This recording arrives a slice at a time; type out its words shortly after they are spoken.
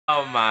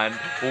Oh man,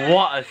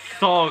 what a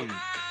song.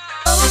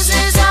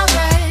 Roses are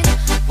red,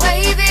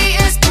 wavy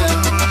is blue.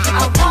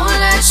 I won't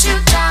let you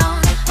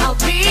down, I'll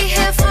be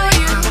here for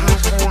you.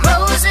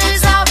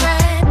 Roses are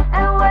red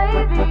and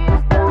wavy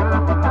is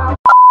blue.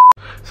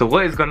 So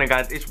what is going on,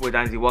 guys? It's your boy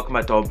Danzy. Welcome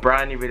back to a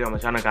brand new video on my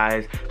channel,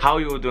 guys. How are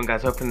you all doing,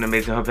 guys? Hoping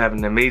amazing. Hope you're having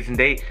an amazing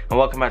day. And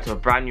welcome back to a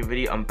brand new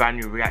video and brand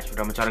new reaction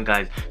video on my channel,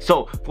 guys.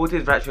 So for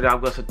today's reaction video,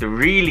 I've got something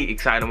really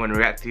exciting I want to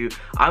react to.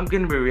 I'm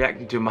going to be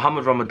reacting to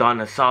Mohamed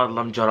Ramadan Saad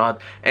Lamjarred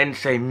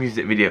Ensay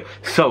music video.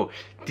 So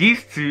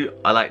these two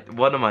are like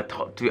one of my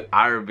top two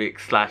Arabic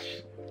slash,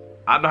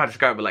 I don't know how to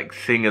describe it, like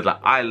singers.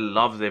 Like, I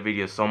love their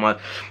videos so much.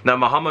 Now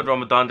Mohamed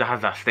Ramadan has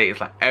that status,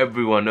 like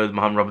everyone knows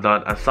Mohamed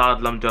Ramadan, and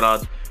Saad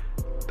Lamjarred,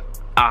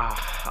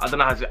 I don't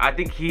know how to, I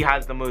think he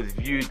has the most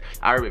viewed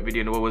Arabic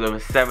video in the world with over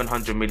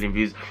 700 million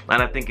views,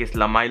 and I think it's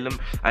Lamailam,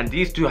 and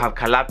these two have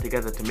collabed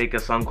together to make a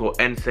song called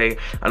Ensay.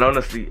 And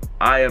honestly,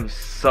 I am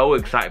so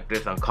excited for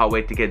this. I can't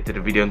wait to get into the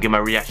video and give my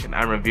reaction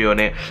and review on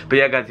it. But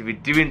yeah, guys, if you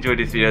do enjoy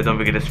this video, don't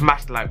forget to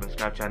smash the like button,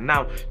 subscribe channel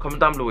now,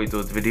 comment down below what you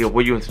thought of the video,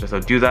 what you want to do, so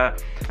do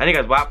that. And you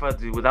guys, without further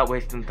ado, without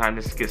wasting time,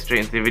 let's get straight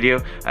into the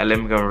video and let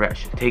me go and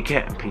reaction. Take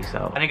care and peace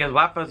out. And you guys,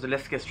 without further ado,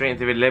 let's get straight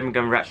into the video. Let me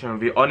go and reaction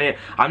and review on it.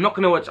 I'm not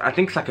gonna watch, I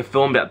think it's like a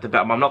film bit at the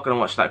back, but I'm not gonna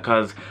watch that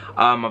because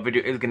my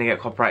video is gonna get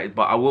copyrighted,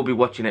 but I will be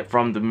watching it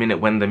from the minute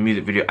when the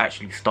music video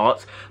actually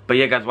starts. But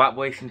yeah, guys, without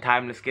wasting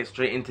time, let's get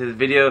straight into this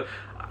video.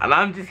 And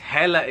I'm just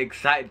hella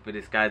excited for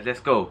this, guys. Let's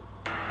go.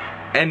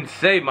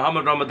 Ensay,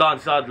 Mohamed Ramadan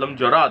Saad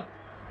Lamjarred.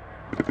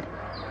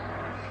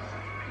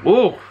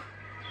 Oh,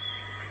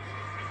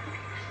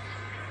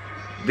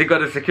 they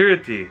got the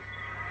security.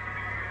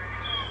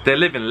 They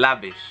live in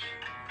lavish.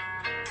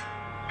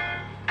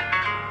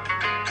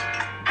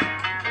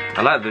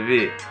 I like the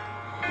beat.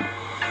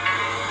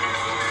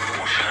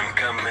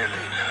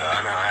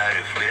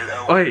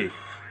 Oi.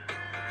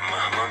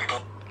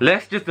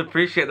 Let's just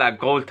appreciate that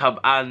gold tub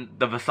and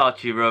the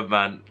Versace robe,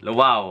 man.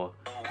 Wow.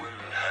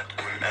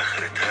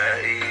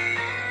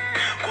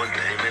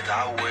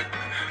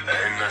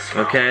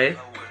 Okay.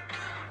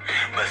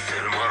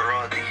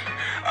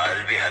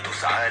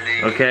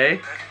 Okay.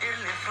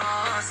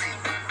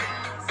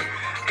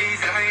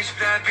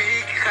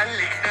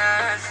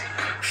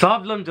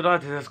 Saad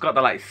Lamjarred has got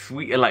that like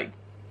sweet, like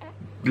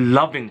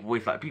loving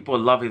voice. Like, people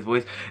love his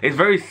voice. It's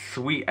very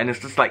sweet, and it's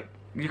just like,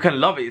 you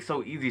can love it. It's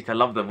so easy to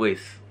love the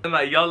voice. And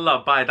like,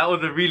 yalla bye, that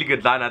was a really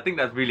good line. I think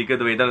that's really good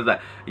the way he done it. It's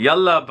like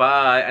yalla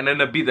bye, and then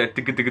the beat, like,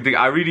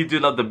 I really do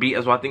love the beat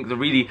as well. I think it's a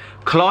really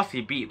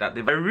classy beat that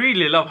I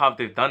really love how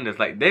they've done this.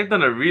 Like, they've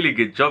done a really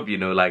good job, you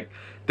know. Like,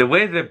 the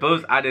way they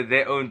both added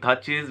their own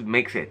touches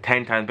makes it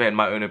 10 times better in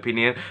my own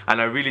opinion,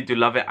 and I really do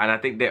love it. And I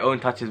think their own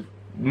touches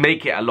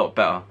make it a lot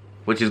better,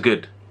 which is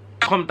good.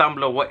 Comment down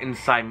below what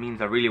Inside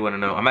means. I really want to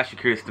know. I'm actually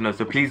curious to know,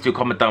 so please do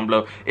comment down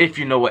below if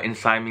you know what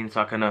Inside means,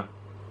 so I can know.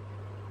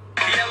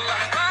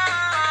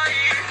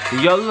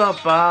 Yalla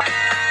bye.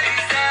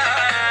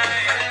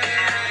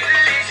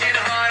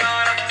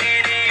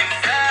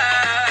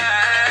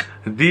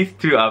 These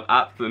two have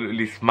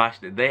absolutely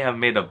smashed it. They have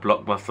made a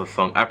blockbuster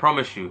song. I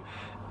promise you,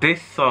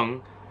 this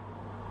song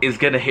is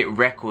gonna hit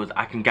records.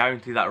 I can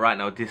guarantee that right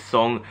now. This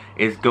song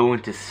is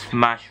going to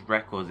smash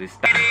records.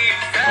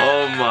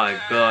 Oh my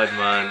god,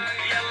 man.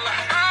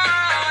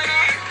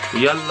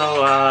 Yalla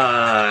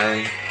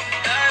bye.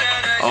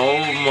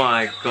 Oh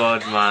my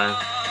god, man.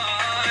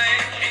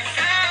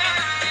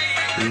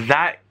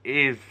 That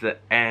is the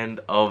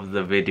end of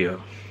the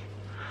video.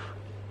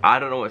 I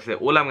don't know what to say.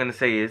 All I'm gonna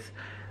say is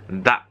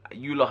that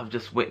you lot have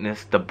just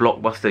witnessed the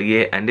blockbuster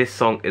year, and this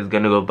song is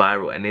gonna go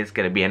viral, and it's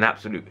gonna be an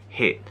absolute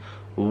hit.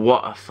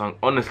 What a song.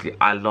 Honestly,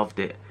 I loved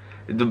it.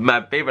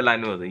 My favorite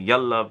line was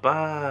yalla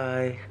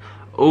bye.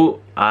 Oh,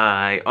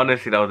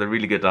 honestly, that was a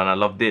really good line. I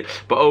loved it.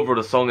 But overall,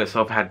 the song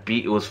itself had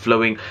beat, it was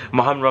flowing.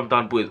 Mohamed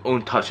Ramadan put his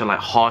own touch and like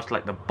harsh,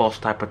 like the boss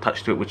type of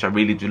touch to it, which I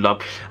really do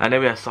love. And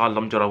then we had Saad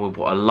Lamjarred with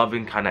a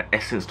loving kind of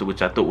essence to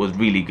which I thought was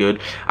really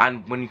good.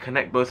 And when you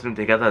connect both of them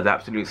together, they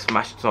absolutely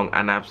smashed the song,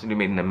 and I absolutely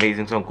made an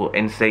amazing song called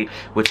Ensay,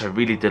 which I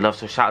really did love.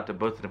 So shout out to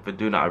both of them for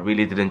doing that. I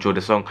really did enjoy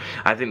the song.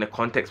 I think the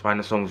context behind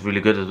the song was really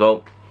good as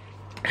well.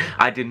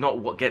 I did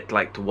not get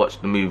like to watch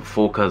the movie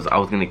before because I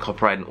was going to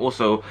copyright, and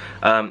also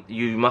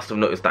you must have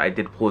noticed that I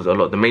did pause it a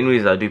lot. The main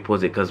reason I do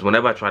pause it because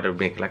whenever I try to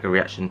make like a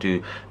reaction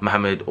to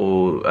Mohamed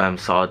or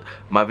Saad,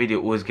 my video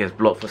always gets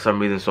blocked for some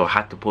reason, so I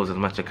had to pause as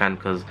much as I can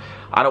because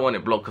I don't want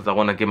it blocked, because I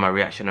want to give my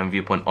reaction and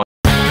viewpoint on